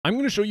I'm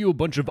going to show you a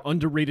bunch of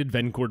underrated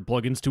Vencord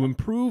plugins to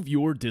improve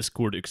your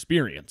Discord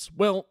experience.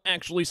 Well,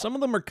 actually, some of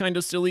them are kind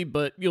of silly,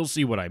 but you'll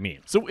see what I mean.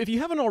 So if you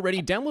haven't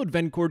already, download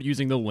Vencord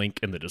using the link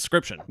in the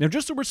description. Now,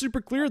 just so we're super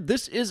clear,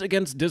 this is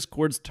against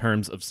Discord's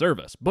terms of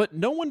service, but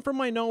no one from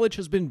my knowledge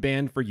has been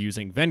banned for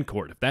using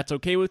Vencord. If that's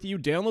okay with you,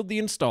 download the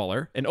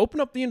installer and open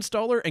up the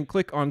installer and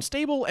click on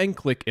Stable and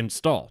click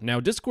Install.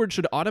 Now, Discord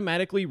should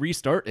automatically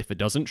restart. If it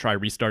doesn't, try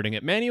restarting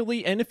it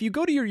manually, and if you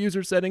go to your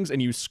user settings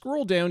and you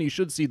scroll down, you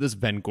should see this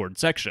Vencord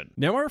section.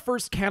 Now, our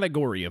first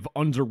category of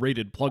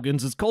underrated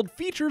plugins is called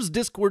Features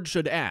Discord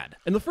Should Add,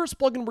 and the first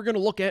plugin we're going to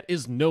look at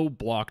is No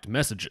Blocked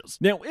Messages.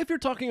 Now, if you're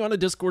talking on a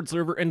Discord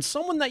server and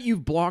someone that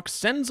you've blocked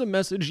sends a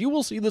message, you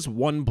will see this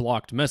one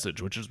blocked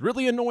message, which is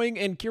really annoying,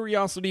 and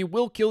curiosity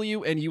will kill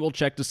you, and you will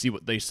check to see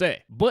what they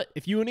say. But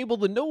if you enable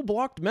the No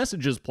Blocked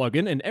Messages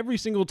plugin, and every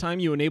single time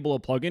you enable a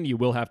plugin, you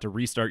will have to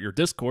restart your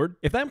Discord,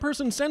 if that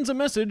person sends a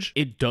message,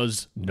 it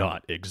does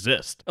not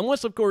exist.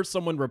 Unless, of course,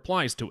 someone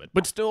replies to it.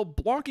 But still,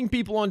 blocking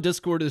people on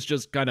Discord is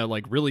just kind of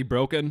like really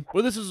broken.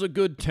 Well, this is a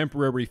good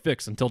temporary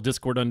fix until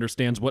Discord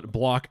understands what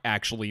block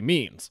actually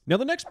means. Now,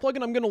 the next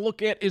plugin I'm going to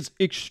look at is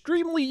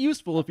extremely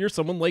useful if you're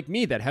someone like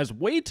me that has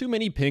way too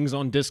many pings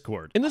on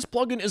Discord. And this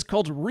plugin is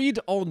called Read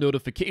All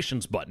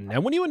Notifications button. Now,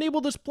 when you enable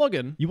this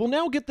plugin, you will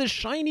now get this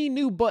shiny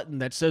new button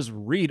that says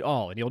Read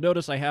All. And you'll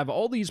notice I have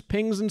all these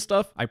pings and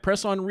stuff. I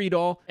press on Read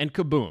All and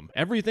kaboom,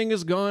 everything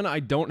is gone.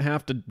 I don't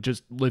have to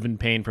just live in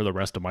pain for the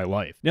rest of my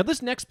life. Now,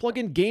 this next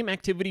plugin, Game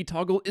Activity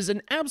Toggle, is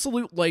an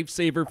absolute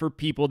lifesaver for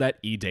people that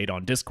e-date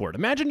on Discord.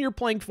 Imagine you're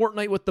playing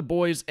Fortnite with the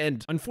boys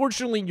and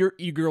unfortunately your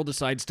e-girl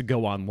decides to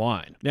go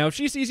online. Now, if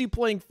she sees you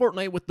playing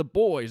Fortnite with the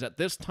boys at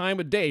this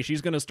time of day,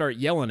 she's going to start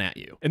yelling at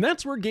you. And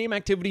that's where Game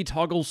Activity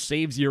Toggle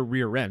saves your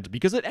rear end,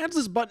 because it adds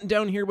this button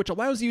down here which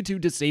allows you to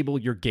disable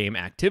your game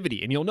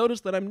activity. And you'll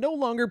notice that I'm no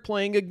longer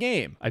playing a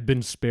game. I've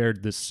been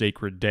spared this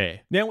sacred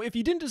day. Now, if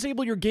you didn't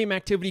disable your game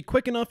activity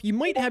quick enough, you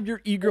might have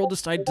your e-girl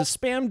decide to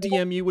spam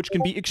DM you, which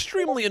can be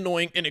extremely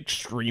annoying and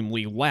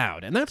extremely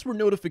loud. And that's where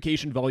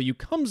notification volume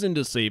comes in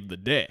to save the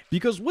day.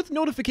 Because with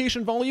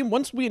notification volume,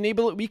 once we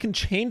enable it, we can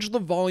change the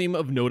volume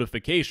of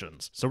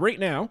notifications. So right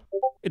now,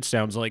 it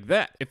sounds like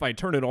that. If I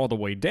turn it all the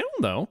way down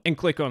though, and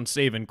click on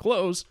save and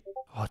close,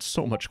 oh, it's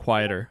so much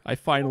quieter. I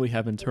finally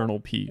have internal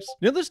peace.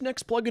 Now, this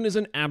next plugin is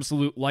an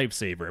absolute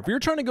lifesaver. If you're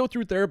trying to go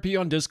through therapy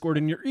on Discord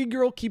and your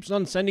e-girl keeps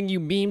on sending you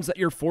memes that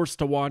you're forced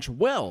to watch,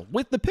 well,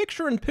 with the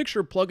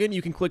picture-in-picture plugin,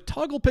 you can click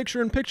toggle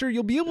picture-in-picture.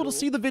 You'll be able to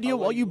see the video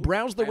while you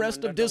browse the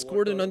rest of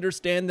Discord and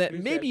understand that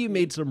maybe you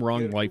made some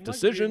wrong life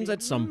decisions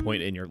at some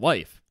point in your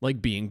life,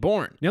 like being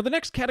born. Now, the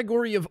next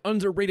category of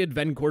underrated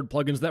Vencord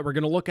plugins that we're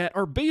going to look at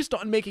are based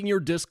on making your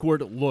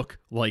Discord look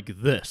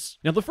like this.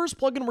 Now, the first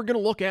plugin we're going to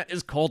look at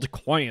is called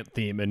Client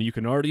Theme. And you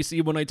can already see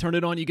when I turn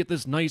it on, you get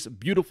this nice,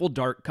 beautiful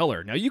dark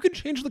color. Now, you can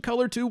change the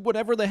color to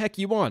whatever the heck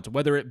you want,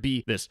 whether it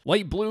be this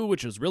light blue,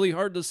 which is really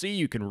hard to see.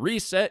 You can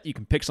reset, you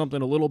can pick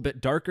something a little bit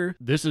darker.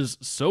 This is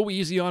so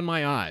easy on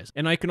my eyes.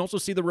 And I can also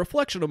see the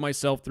reflection of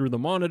myself through the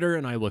monitor,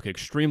 and I look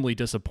extremely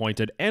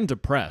disappointed and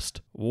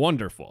depressed.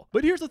 Wonderful.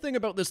 But here's the thing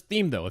about this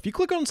theme, though. If you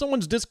click on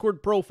someone's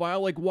Discord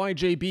profile like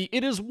YJB,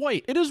 it is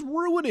white. It is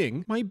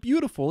ruining my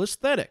beautiful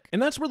aesthetic.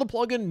 And that's where the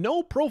plugin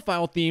No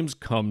Profile Themes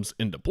comes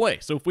into play.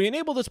 So if we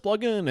enable this plugin,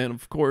 and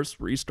of course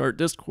restart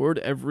Discord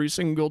every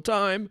single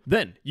time,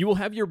 then you will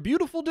have your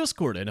beautiful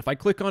Discord. And if I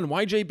click on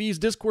YJB's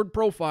Discord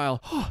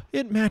profile,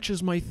 it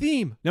matches my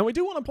theme. Now, I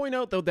do want to point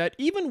out though that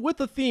even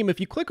with a theme, if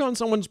you click on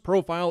someone's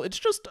profile, it's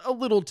just a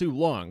little too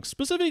long.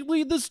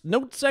 Specifically this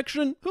notes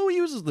section, who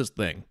uses this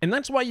thing? And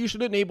that's why you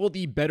should enable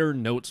the Better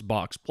Notes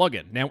box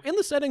plugin. Now, in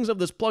the settings of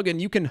this plugin,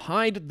 you can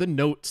hide the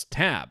Notes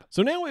tab.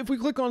 So now if we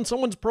click on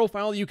someone's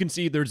profile, you can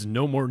see there's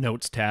no more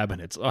Notes tab,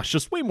 and it's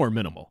just way more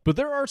minimal. But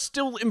there are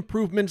still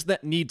improvements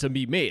that need to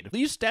be made.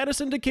 These status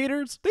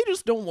indicators, they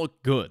just don't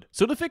look good.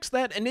 So to fix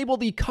that, enable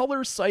the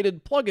color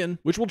sighted plugin,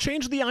 which will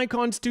change the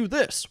icons to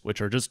this,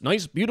 which are just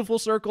nice, beautiful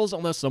circles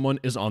unless someone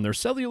is on their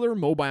cellular,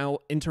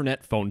 mobile,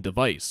 internet phone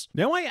device.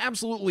 Now, I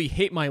absolutely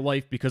hate my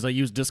life because I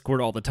use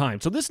Discord all the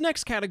time. So this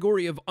next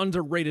category of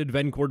underrated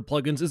Vencord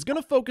plugins is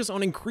going to focus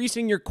on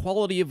increasing your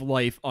quality of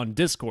life on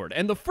Discord.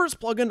 And the first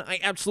plugin, I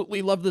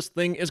absolutely love this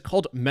thing, is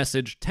called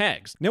Message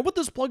Tags. Now, what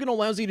this plugin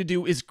allows you to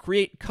do is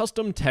create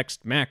custom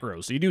text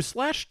macros. So you do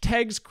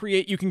 /tags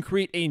create, you can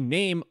create a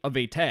name of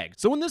a tag.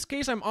 So in this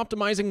case, I'm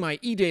optimizing my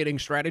e-dating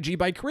strategy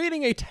by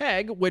creating a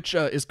tag which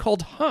is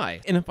called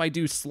hi. And if I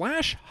do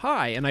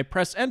 /hi and I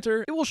press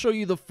enter, it will show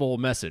you the full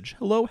message.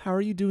 Hello, how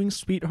are you doing,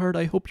 sweetheart?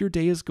 I hope your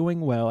day is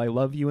going well. I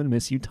love you and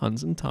miss you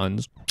tons and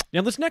tons.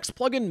 Now, this next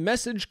plugin,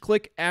 Message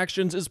Click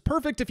Actions, is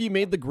perfect if you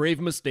made the grave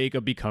mistake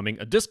of becoming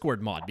a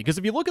Discord mod, because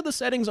if you look at the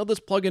settings of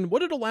this plugin,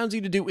 what it allows you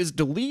to do is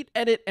delete,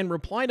 edit, and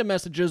reply to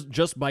messages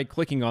just by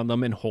clicking on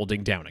them and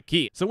holding down a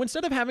key. So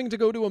instead of having to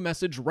go to a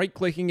message,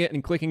 right-clicking it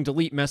and clicking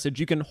delete message,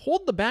 you can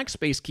hold the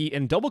backspace key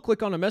and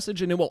double-click on a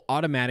message and it will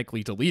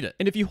automatically delete it.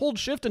 And if you hold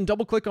shift and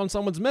double-click on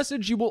someone's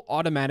message, you will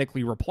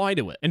automatically reply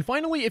to it. And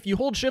finally, if you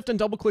hold shift and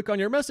double-click on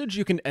your message,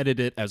 you can edit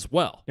it as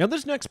well. Now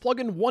this next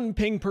plugin, 1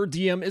 ping per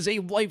DM, is a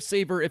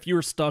lifesaver if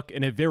you're stuck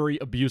in a very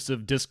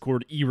abusive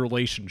Discord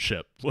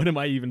e-relationship. What am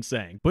I even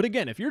saying? But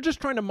again, if you're just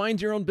trying to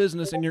mind your own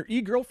business and your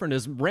e-girlfriend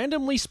is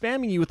randomly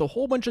spamming you with a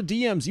whole bunch of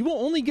DMs, you will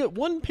only get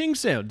 1 ping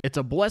sound. It's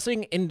a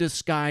blessing in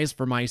disguise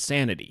for my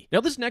sanity.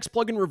 Now this next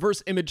plugin,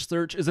 reverse image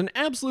search, is an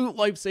absolute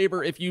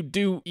lifesaver if you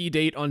do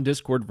e-date on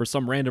Discord for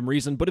some random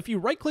reason, but if you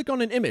right-click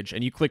on an image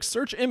and you click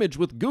search image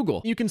with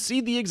Google, you can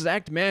see the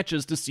exact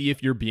matches to see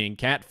if you're being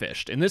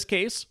catfished. In this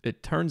case,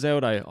 it turns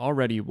out I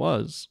already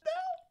was.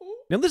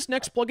 Now this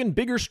next plugin,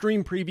 Bigger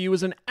Stream Preview,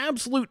 is an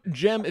absolute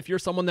gem if you're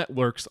someone that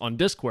lurks on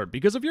Discord,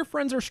 because if your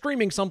friends are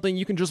streaming something,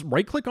 you can just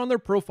right-click on their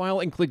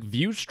profile and click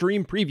View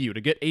Stream Preview to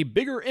get a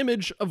bigger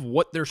image of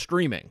what they're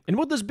streaming. And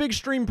what this Big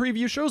Stream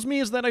Preview shows me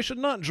is that I should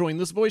not join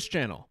this voice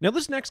channel. Now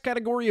this next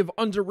category of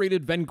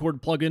underrated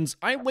Vencord plugins,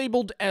 I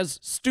labeled as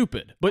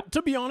stupid. But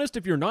to be honest,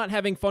 if you're not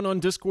having fun on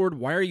Discord,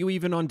 why are you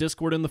even on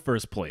Discord in the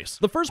first place?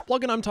 The first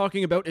plugin I'm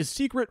talking about is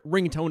Secret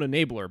Ringtone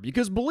Enabler,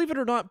 because believe it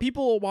or not,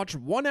 people will watch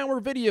 1-hour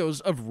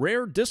videos of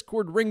rare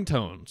Discord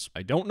ringtones.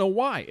 I don't know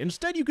why.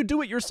 Instead, you could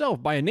do it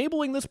yourself by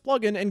enabling this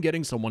plugin and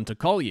getting someone to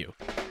call you.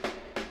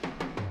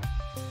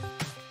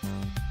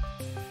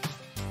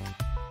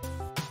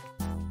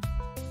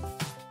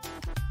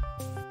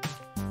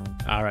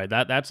 All right,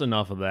 that's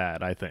enough of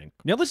that, I think.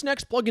 Now, this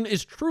next plugin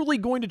is truly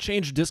going to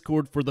change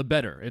Discord for the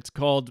better. It's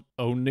called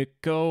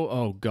Oniko.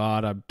 Oh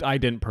God, I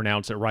didn't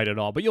pronounce it right at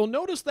all. But you'll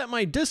notice that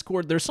my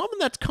Discord, there's something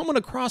that's coming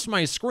across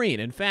my screen.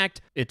 In fact,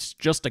 it's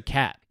just a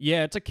cat.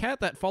 Yeah, it's a cat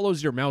that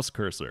follows your mouse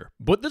cursor.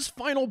 But this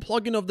final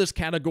plugin of this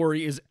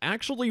category is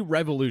actually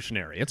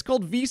revolutionary. It's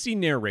called VC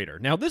Narrator.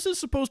 Now, this is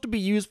supposed to be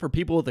used for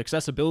people with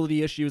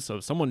accessibility issues, so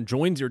if someone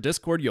joins your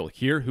Discord, you'll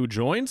hear who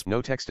joins.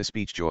 No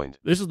text-to-speech joined.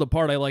 This is the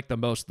part I like the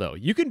most, though.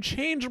 You can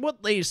change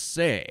what they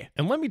say.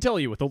 And let me tell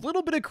you, with a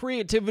little bit of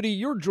creativity,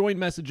 your join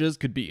messages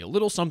could be a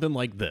little something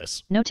like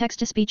this. No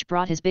text-to-speech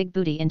brought his big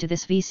booty into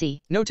this VC.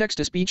 No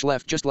text-to-speech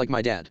left just like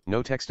my dad.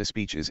 No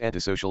text-to-speech is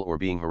antisocial or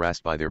being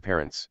harassed by their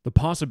parents. The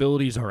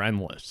possibilities are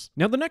endless.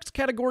 Now, the next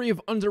category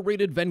of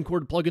underrated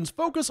Vencord plugins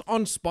focus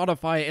on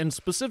Spotify, and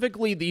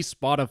specifically the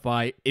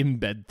Spotify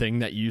embed thing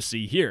that you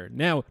see here.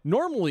 Now,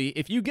 normally,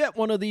 if you get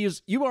one of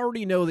these, you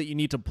already know that you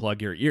need to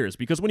plug your ears,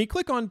 because when you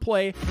click on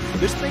play,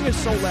 this thing is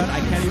so loud I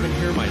can't even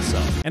hear myself.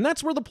 And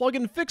that's where the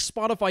plugin Fix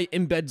Spotify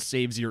Embed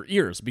saves your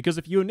ears, because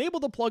if you enable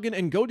the plugin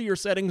and go to your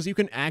settings, you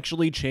can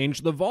actually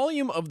change the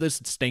volume of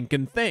this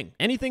stinking thing.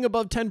 Anything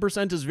above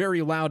 10% is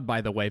very loud, by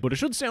the way, but it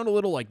should sound a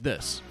little like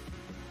this.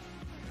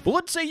 But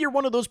let's say you're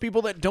one of those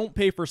people that don't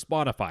pay for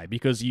Spotify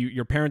because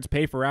your parents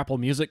pay for Apple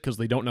Music because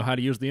they don't know how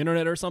to use the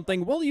internet or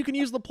something. Well, you can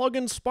use the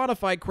plugin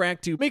Spotify Crack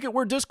to make it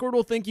where Discord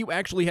will think you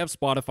actually have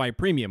Spotify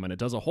Premium, and it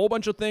does a whole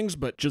bunch of things,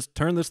 but just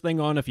turn this thing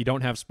on if you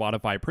don't have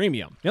Spotify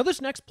Premium. Now,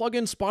 this next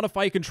plugin,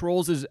 Spotify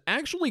Controls, is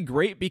actually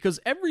great because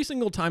every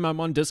single time I'm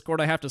on Discord,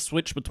 I have to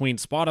switch between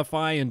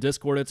Spotify and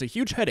Discord. It's a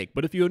huge headache,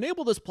 but if you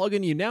enable this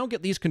plugin, you now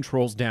get these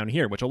controls down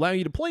here, which allow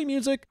you to play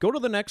music, go to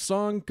the next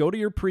song, go to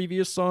your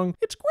previous song.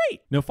 It's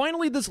great. Now,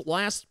 finally, this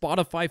last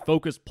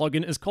Spotify-focused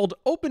plugin is called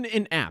Open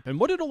in App, and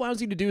what it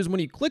allows you to do is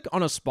when you click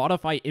on a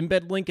Spotify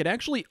embed link, it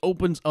actually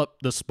opens up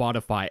the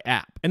Spotify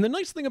app. And the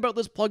nice thing about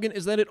this plugin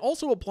is that it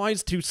also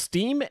applies to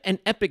Steam and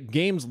Epic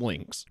Games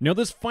links. Now,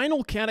 this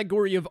final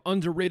category of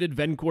underrated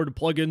Vencord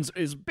plugins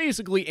is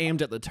basically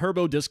aimed at the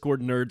turbo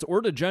Discord nerds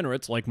or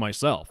degenerates like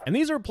myself, and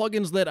these are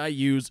plugins that I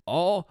use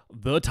all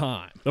the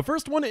time. The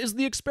first one is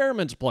the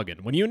Experiments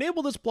plugin. When you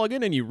enable this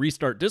plugin and you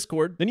restart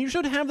Discord, then you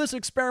should have this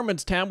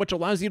Experiments tab, which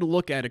allows you to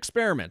look at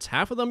experiments.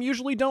 Half of them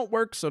usually don't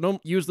work, so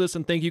don't use this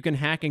and think you can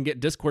hack and get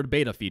Discord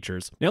beta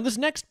features. Now, this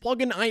next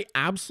plugin I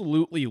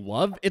absolutely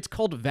love. It's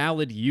called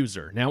Valid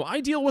User. Now, I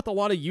deal with a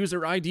lot of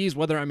user IDs,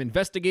 whether I'm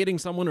investigating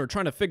someone or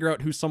trying to figure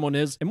out who someone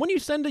is, and when you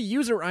send a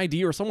user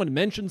ID or someone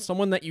mentions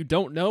someone that you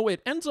don't know,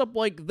 it ends up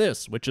like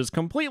this, which is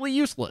completely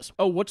useless.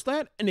 Oh, what's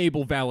that?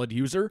 Enable Valid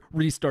User,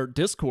 restart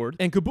Discord,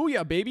 and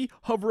kabooyah, baby,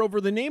 hover over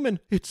the name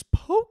and it's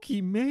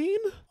Pokimane.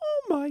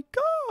 Oh my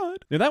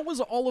god. Now, that was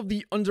all of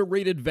the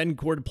underrated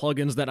Vencord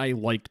plugins that I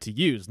like to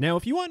use. Now,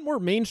 if you want more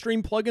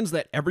mainstream plugins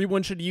that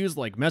everyone should use,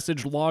 like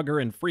Message Logger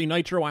and Free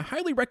Nitro, I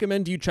highly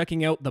recommend you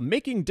checking out the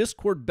Making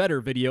Discord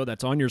Better video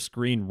that's on your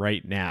screen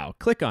right now.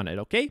 Click on it,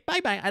 okay?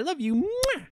 Bye-bye. I love you. Mwah!